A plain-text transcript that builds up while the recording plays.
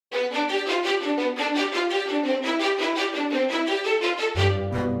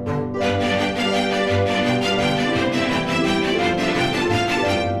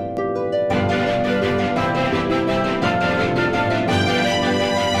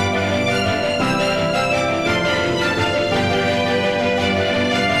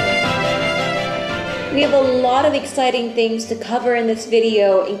have a lot of exciting things to cover in this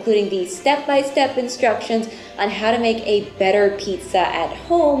video, including the step-by-step instructions on how to make a better pizza at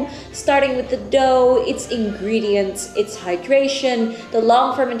home, starting with the dough, its ingredients, its hydration, the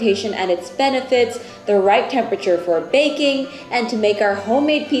long fermentation and its benefits, the right temperature for baking, and to make our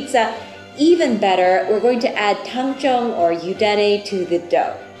homemade pizza even better, we're going to add Tangzhong or Yudane to the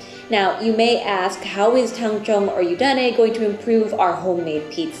dough. Now, you may ask, how is Tangzhong or Yudane going to improve our homemade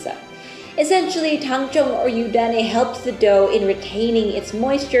pizza? Essentially, Tangzhong or Yudane helps the dough in retaining its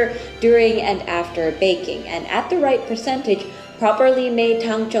moisture during and after baking, and at the right percentage, properly made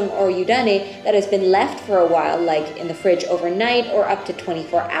Tangzhong or Yudane that has been left for a while, like in the fridge overnight or up to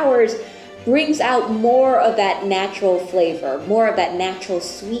 24 hours, brings out more of that natural flavor, more of that natural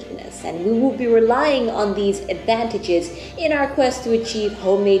sweetness, and we will be relying on these advantages in our quest to achieve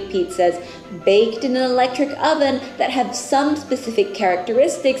homemade pizzas baked in an electric oven that have some specific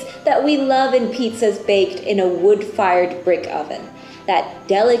characteristics that we love in pizzas baked in a wood-fired brick oven. That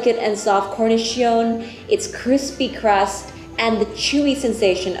delicate and soft cornicione, its crispy crust, and the chewy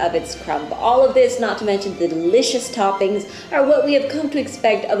sensation of its crumb. All of this, not to mention the delicious toppings, are what we have come to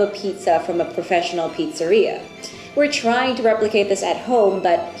expect of a pizza from a professional pizzeria. We're trying to replicate this at home,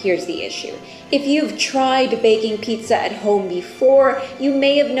 but here's the issue. If you've tried baking pizza at home before, you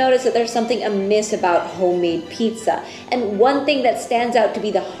may have noticed that there's something amiss about homemade pizza. And one thing that stands out to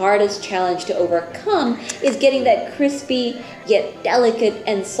be the hardest challenge to overcome is getting that crispy, yet delicate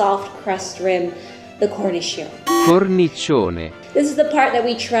and soft crust rim, the cornicione. Cornicione. This is the part that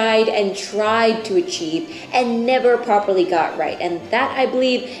we tried to achieve and never properly got right. And that, I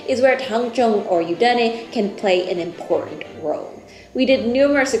believe, is where Tangzhong or Yudane can play an important role. We did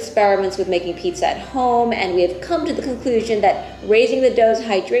numerous experiments with making pizza at home, and we have come to the conclusion that raising the dough's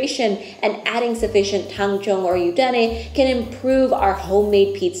hydration and adding sufficient Tangzhong or Yudane can improve our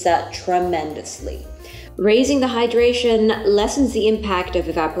homemade pizza tremendously. Raising the hydration lessens the impact of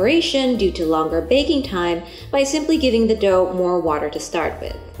evaporation due to longer baking time by simply giving the dough more water to start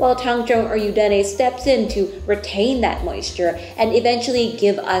with, while Tangzhong or Yudane steps in to retain that moisture and eventually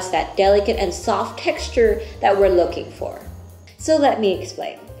give us that delicate and soft texture that we're looking for. So let me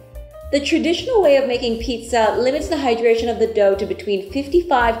explain. The traditional way of making pizza limits the hydration of the dough to between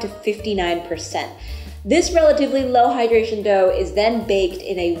 55 to 59%. This relatively low hydration dough is then baked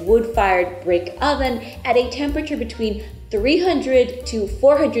in a wood-fired brick oven at a temperature between 300 to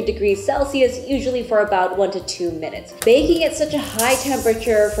 400 degrees Celsius, usually for about 1 to 2 minutes. Baking at such a high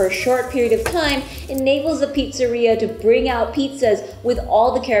temperature for a short period of time enables the pizzeria to bring out pizzas with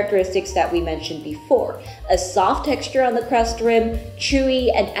all the characteristics that we mentioned before. A soft texture on the crust rim, chewy,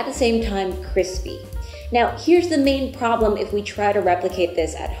 and at the same time crispy. Now, here's the main problem if we try to replicate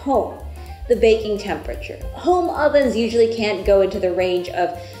this at home. The baking temperature. Home ovens usually can't go into the range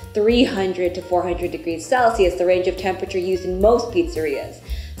of 300 to 400 degrees Celsius, the range of temperature used in most pizzerias.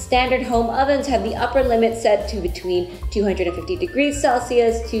 Standard home ovens have the upper limit set to between 250 degrees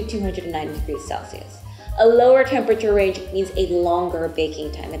Celsius to 290 degrees Celsius. A lower temperature range means a longer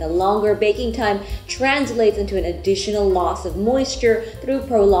baking time, and a longer baking time translates into an additional loss of moisture through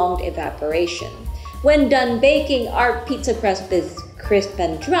prolonged evaporation. When done baking, our pizza crust is crisp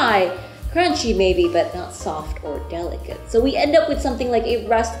and dry, crunchy maybe, but not soft or delicate. So we end up with something like a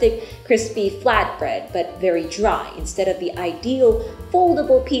rustic, crispy flatbread, but very dry, instead of the ideal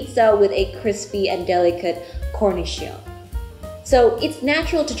foldable pizza with a crispy and delicate cornicione. So it's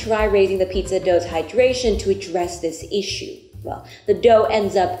natural to try raising the pizza dough's hydration to address this issue. Well, the dough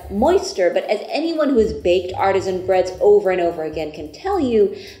ends up moister, but as anyone who has baked artisan breads over and over again can tell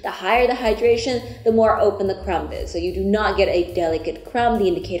you, the higher the hydration, the more open the crumb is. So you do not get a delicate crumb, the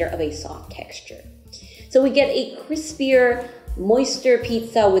indicator of a soft texture. So we get a crispier, moister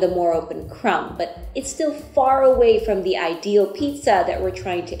pizza with a more open crumb, but it's still far away from the ideal pizza that we're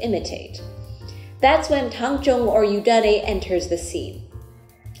trying to imitate. That's when Tangzhong or Yudane enters the scene.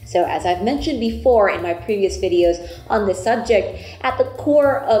 So as I've mentioned before in my previous videos on this subject, at the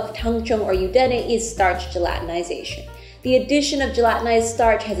core of Tangzhong or Yudane is starch gelatinization. The addition of gelatinized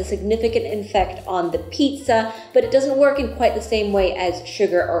starch has a significant effect on the pizza, but it doesn't work in quite the same way as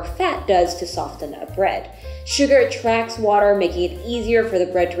sugar or fat does to soften a bread. Sugar attracts water, making it easier for the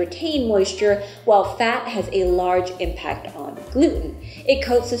bread to retain moisture, while fat has a large impact on gluten. It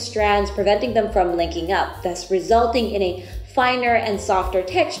coats the strands, preventing them from linking up, thus resulting in a finer and softer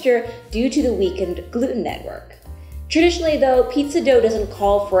texture due to the weakened gluten network. Traditionally though, pizza dough doesn't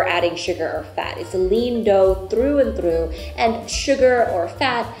call for adding sugar or fat. It's a lean dough through and through, and sugar or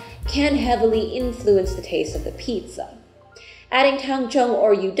fat can heavily influence the taste of the pizza. Adding Tangzhong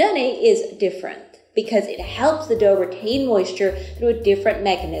or Yudane is different. because it helps the dough retain moisture through a different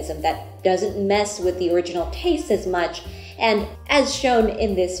mechanism that doesn't mess with the original taste as much. And as shown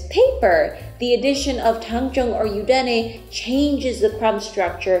in this paper, the addition of Tangzhong or Yudane changes the crumb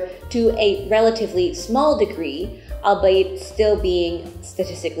structure to a relatively small degree, albeit still being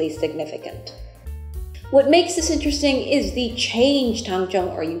statistically significant. What makes this interesting is the change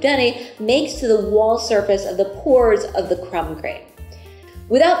Tangzhong or Yudane makes to the wall surface of the pores of the crumb grain.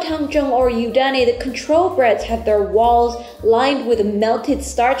 Without Tangzhong or Yudane, the control breads have their walls lined with melted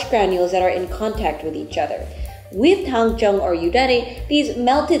starch granules that are in contact with each other. With Tangzhong or Yudane, these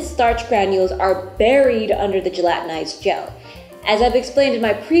melted starch granules are buried under the gelatinized gel. As I've explained in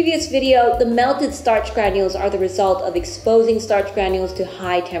my previous video, the melted starch granules are the result of exposing starch granules to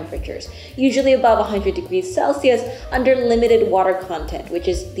high temperatures, usually above 100 degrees Celsius under limited water content, which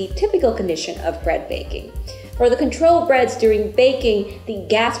is the typical condition of bread baking. For the control breads during baking, the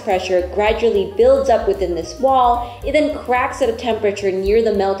gas pressure gradually builds up within this wall. It then cracks at a temperature near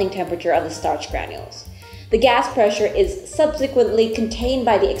the melting temperature of the starch granules. The gas pressure is subsequently contained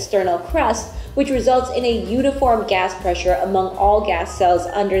by the external crust, which results in a uniform gas pressure among all gas cells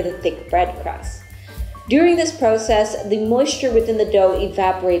under the thick bread crust. During this process, the moisture within the dough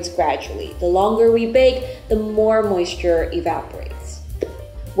evaporates gradually. The longer we bake, the more moisture evaporates.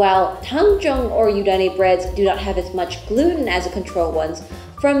 While Tangzhong or Yudane breads do not have as much gluten as the control ones,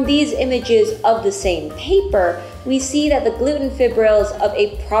 from these images of the same paper, we see that the gluten fibrils of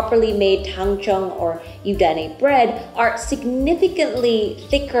a properly made Tangzhong or Yudane bread are significantly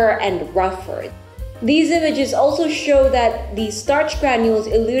thicker and rougher. These images also show that the starch granules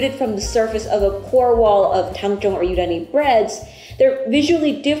eluded from the surface of a pore wall of Tangzhong or Yudane breads. They're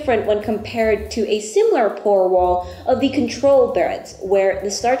visually different when compared to a similar pore wall of the control breads, where the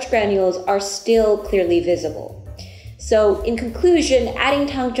starch granules are still clearly visible. So, in conclusion, adding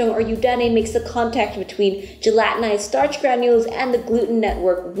Tangzhong or Yudane makes the contact between gelatinized starch granules and the gluten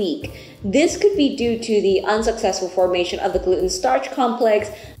network weak. This could be due to the unsuccessful formation of the gluten-starch complex.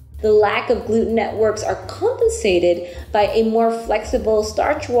 The lack of gluten networks are compensated by a more flexible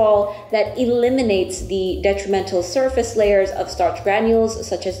starch wall that eliminates the detrimental surface layers of starch granules,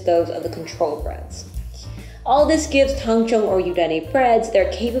 such as those of the control breads. All this gives Tangzhong or Yudane breads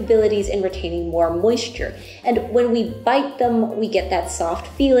their capabilities in retaining more moisture, and when we bite them, we get that soft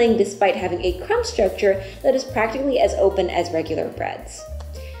feeling despite having a crumb structure that is practically as open as regular breads.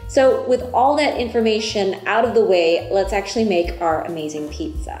 So with all that information out of the way, let's actually make our amazing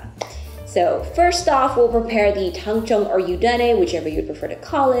pizza. So first off, we'll prepare the Tangzhong or Yudane, whichever you'd prefer to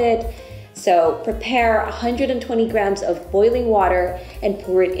call it. So prepare 120 grams of boiling water and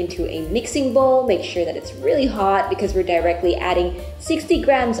pour it into a mixing bowl. Make sure that it's really hot because we're directly adding 60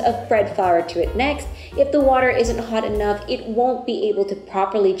 grams of bread flour to it next. If the water isn't hot enough, it won't be able to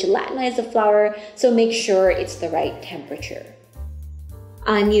properly gelatinize the flour, so make sure it's the right temperature.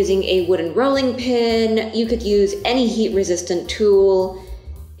 I'm using a wooden rolling pin. You could use any heat-resistant tool.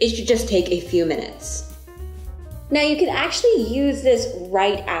 It should just take a few minutes. Now you can actually use this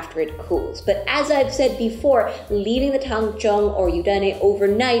right after it cools, but as I've said before, leaving the Tangzhong or Yudane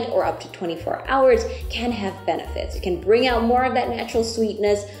overnight or up to 24 hours can have benefits. It can bring out more of that natural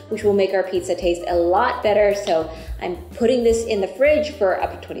sweetness, which will make our pizza taste a lot better. So I'm putting this in the fridge for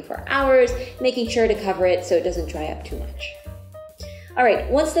up to 24 hours, making sure to cover it so it doesn't dry up too much.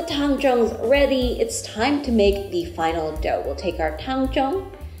 Alright, once the Tangzhong's ready, it's time to make the final dough. We'll take our Tangzhong,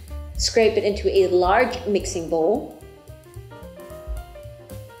 scrape it into a large mixing bowl.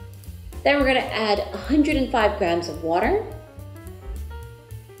 Then we're going to add 105 grams of water,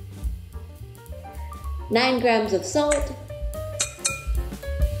 9 grams of salt,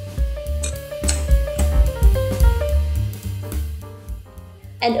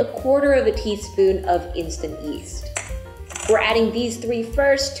 and 1/4 teaspoon of instant yeast. We're adding these three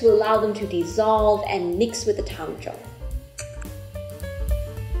first to allow them to dissolve and mix with the Tangzhong.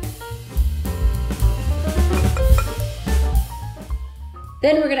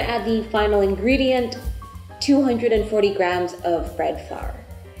 Then we're going to add the final ingredient, 240 grams of bread flour.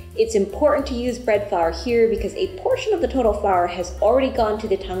 It's important to use bread flour here because a portion of the total flour has already gone to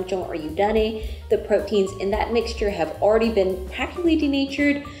the Tangzhong or Yudane. The proteins in that mixture have already been practically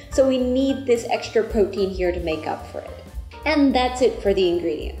denatured, so we need this extra protein here to make up for it. And that's it for the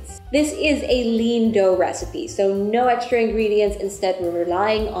ingredients. This is a lean dough recipe, so no extra ingredients. Instead, we're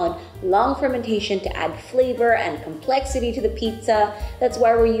relying on long fermentation to add flavor and complexity to the pizza. That's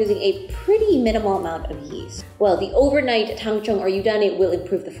why we're using a pretty minimal amount of yeast. Well, the overnight Tangzhong or Yudane will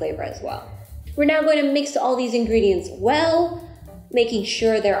improve the flavor as well. We're now going to mix all these ingredients well, making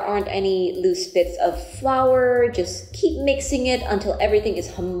sure there aren't any loose bits of flour. Just keep mixing it until everything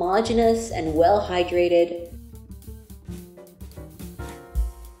is homogeneous and well hydrated.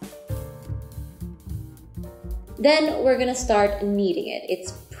 Then we're gonna start kneading it.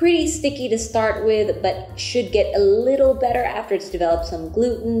 It's pretty sticky to start with, but should get a little better after it's developed some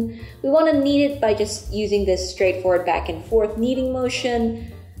gluten. We wanna knead it by just using this straightforward back and forth kneading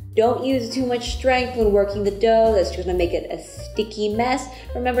motion. Don't use too much strength when working the dough. That's just gonna make it a sticky mess.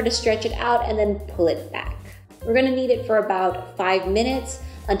 Remember to stretch it out and then pull it back. We're gonna knead it for about 5 minutes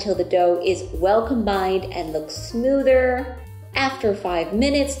until the dough is well combined and looks smoother. After 5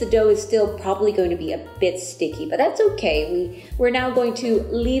 minutes, the dough is still probably going to be a bit sticky, but that's okay. We're now going to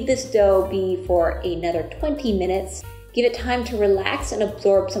leave this dough be for another 20 minutes. Give it time to relax and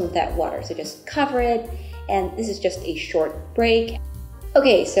absorb some of that water. So just cover it, and this is just a short break.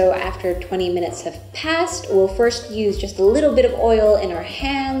 Okay, so after 20 minutes have passed, we'll first use just a little bit of oil in our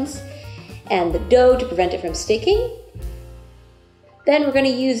hands and the dough to prevent it from sticking. Then we're going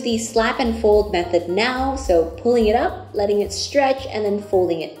to use the slap and fold method now, so pulling it up, letting it stretch, and then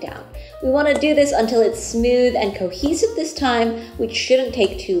folding it down. We want to do this until it's smooth and cohesive this time, which shouldn't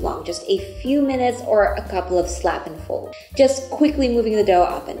take too long, just a few minutes or a couple of slap and fold. Just quickly moving the dough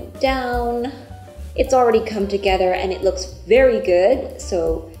up and down. It's already come together and it looks very good,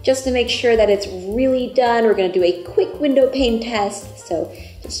 so just to make sure that it's really done, we're going to do a quick window pane test. So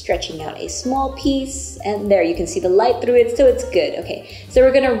just stretching out a small piece, and there you can see the light through it, so it's good. Okay, so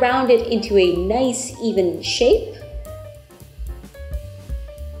we're going to round it into a nice even shape.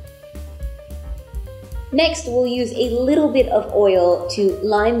 Next, we'll use a little bit of oil to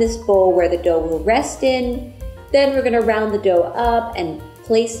line this bowl where the dough will rest in. Then we're going to round the dough up and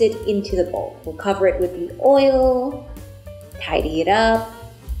place it into the bowl. We'll cover it with the oil, tidy it up,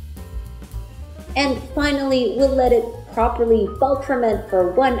 and finally we'll let it properly bulk ferment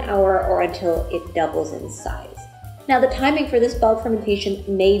for 1 hour or until it doubles in size. Now the timing for this bulk fermentation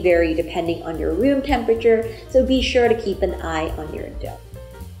may vary depending on your room temperature, so be sure to keep an eye on your dough.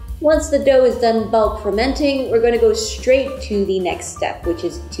 Once the dough is done bulk fermenting, we're going to go straight to the next step, which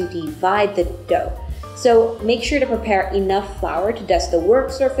is to divide the dough. So make sure to prepare enough flour to dust the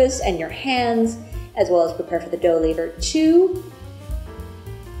work surface and your hands, as well as prepare for the dough later too.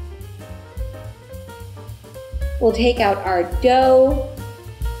 We'll take out our dough.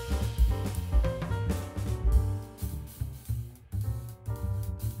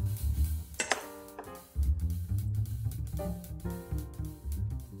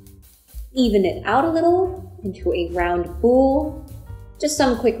 Even it out a little into a round bowl. Just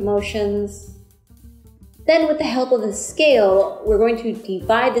some quick motions. Then with the help of a scale, we're going to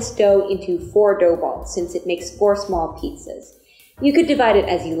divide this dough into 4 dough balls since it makes 4 small pizzas. You could divide it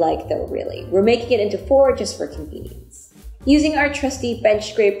as you like though, really. We're making it into 4 just for convenience. Using our trusty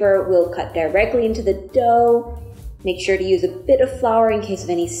bench scraper, we'll cut directly into the dough. Make sure to use a bit of flour in case of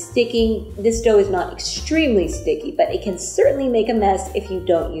any sticking. This dough is not extremely sticky, but it can certainly make a mess if you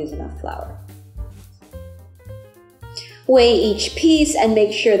don't use enough flour. Weigh each piece and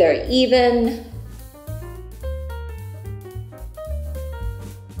make sure they're even.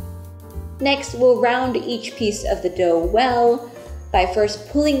 Next, we'll round each piece of the dough well by first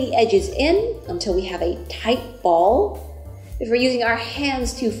pulling the edges in until we have a tight ball before using our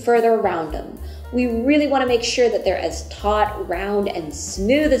hands to further round them. We really want to make sure that they're as taut, round, and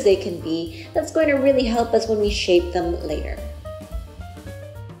smooth as they can be. That's going to really help us when we shape them later.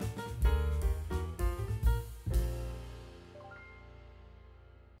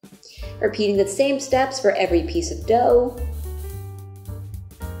 Repeating the same steps for every piece of dough.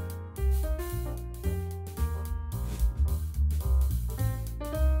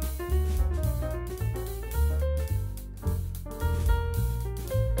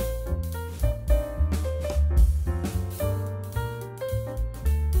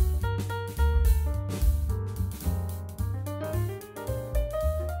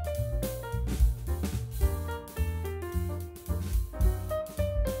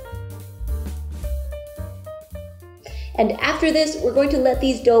 And after this, we're going to let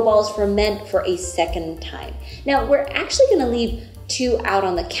these dough balls ferment for a second time. Now, we're actually going to leave 2 out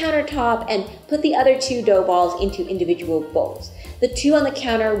on the countertop and put the other 2 dough balls into individual bowls. The 2 on the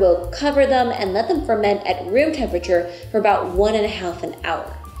counter will cover them and let them ferment at room temperature for about 1.5 an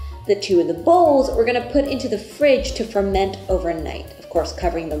hour. The 2 in the bowls we're going to put into the fridge to ferment overnight, of course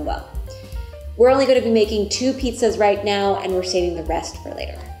covering them well. We're only going to be making 2 pizzas right now, and we're saving the rest for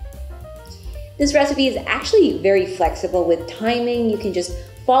later. This recipe is actually very flexible with timing. You can just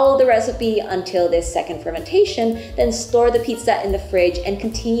Follow the recipe until this second fermentation, then store the pizza in the fridge and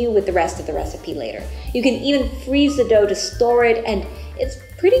continue with the rest of the recipe later. You can even freeze the dough to store it, and it's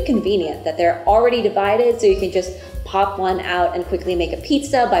pretty convenient that they're already divided, so you can just pop one out and quickly make a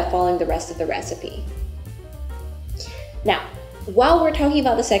pizza by following the rest of the recipe. Now, while we're talking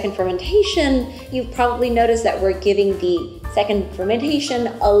about the second fermentation, you've probably noticed that we're giving the second fermentation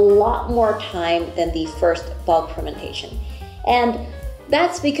a lot more time than the first bulk fermentation. And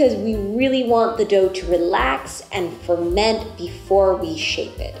that's because we really want the dough to relax and ferment before we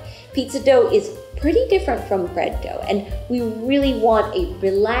shape it. Pizza dough is pretty different from bread dough, and we really want a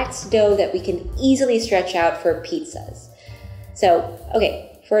relaxed dough that we can easily stretch out for pizzas. So,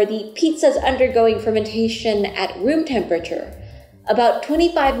 okay, for the pizzas undergoing fermentation at room temperature, about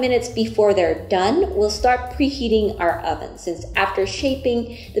 25 minutes before they're done, we'll start preheating our oven, since after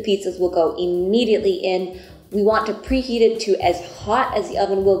shaping, the pizzas will go immediately in. We want to preheat it to as hot as the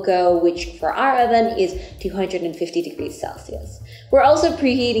oven will go, which for our oven is 250 degrees Celsius. We're also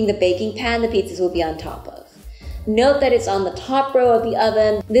preheating the baking pan the pizzas will be on top of. Note that it's on the top row of the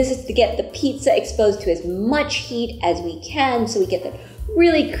oven. This is to get the pizza exposed to as much heat as we can so we get that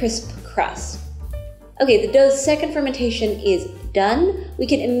really crisp crust. Okay, the dough's second fermentation is done. We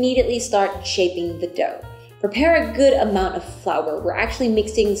can immediately start shaping the dough. Prepare a good amount of flour. We're actually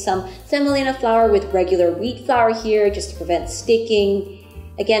mixing some semolina flour with regular wheat flour here just to prevent sticking.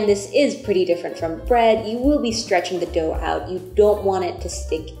 Again, this is pretty different from bread. You will be stretching the dough out. You don't want it to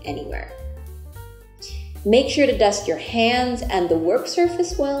stick anywhere. Make sure to dust your hands and the work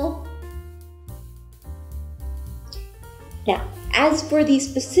surface well. Now, as for the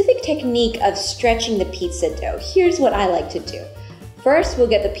specific technique of stretching the pizza dough, here's what I like to do. First, we'll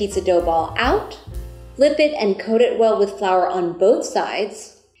get the pizza dough ball out, flip it and coat it well with flour on both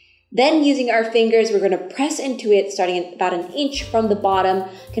sides. Then using our fingers, we're going to press into it starting at about an inch from the bottom,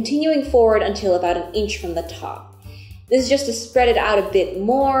 continuing forward until about an inch from the top. This is just to spread it out a bit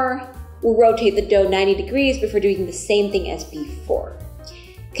more. We'll rotate the dough 90 degrees before doing the same thing as before.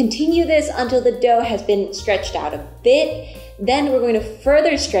 Continue this until the dough has been stretched out a bit. Then we're going to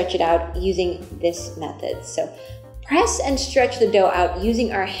further stretch it out using this method. So press and stretch the dough out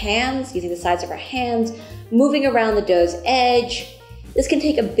using our hands, using the sides of our hands, moving around the dough's edge. This can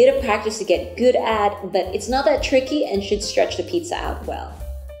take a bit of practice to get good at, but it's not that tricky and should stretch the pizza out well.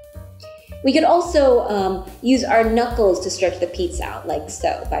 We could also use our knuckles to stretch the pizza out like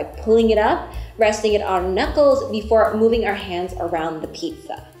so, by pulling it up, resting it on our knuckles before moving our hands around the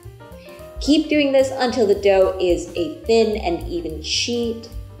pizza. Keep doing this until the dough is a thin and even sheet.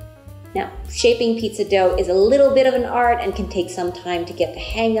 Now, shaping pizza dough is a little bit of an art and can take some time to get the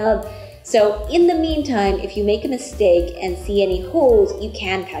hang of. So in the meantime, if you make a mistake and see any holes, you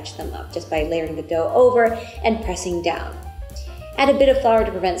can patch them up just by layering the dough over and pressing down. Add a bit of flour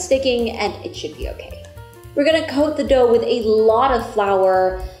to prevent sticking and it should be okay. We're going to coat the dough with a lot of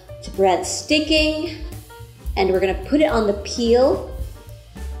flour to prevent sticking, and we're going to put it on the peel.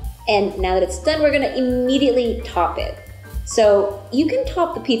 And now that it's done, we're going to immediately top it. So you can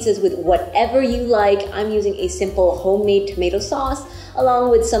top the pizzas with whatever you like. I'm using a simple homemade tomato sauce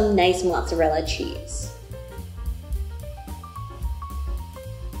along with some nice mozzarella cheese.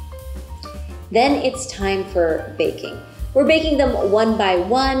 Then it's time for baking. We're baking them one by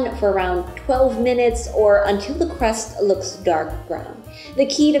one for around 12 minutes or until the crust looks dark brown. The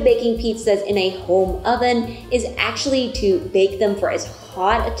key to baking pizzas in a home oven is actually to bake them for as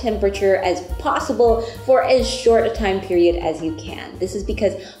hot a temperature as possible for as short a time period as you can. This is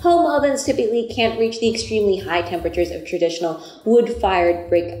because home ovens typically can't reach the extremely high temperatures of traditional wood-fired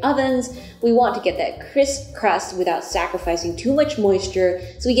brick ovens. We want to get that crisp crust without sacrificing too much moisture,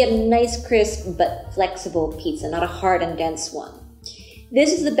 so we get a nice crisp but flexible pizza, not a hard and dense one.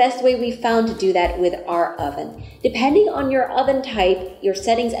 This is the best way we've found to do that with our oven. Depending on your oven type, your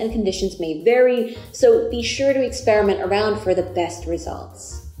settings and conditions may vary, so be sure to experiment around for the best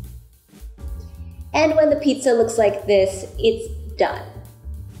results. And when the pizza looks like this, it's done.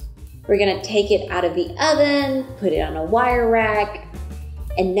 We're gonna take it out of the oven, put it on a wire rack,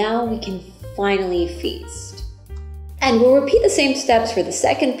 and now we can finally feast. And we'll repeat the same steps for the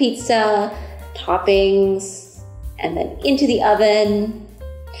second pizza, toppings, and then into the oven.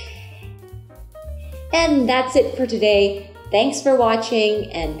 And that's it for today. Thanks for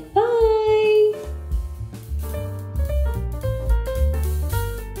watching and bye!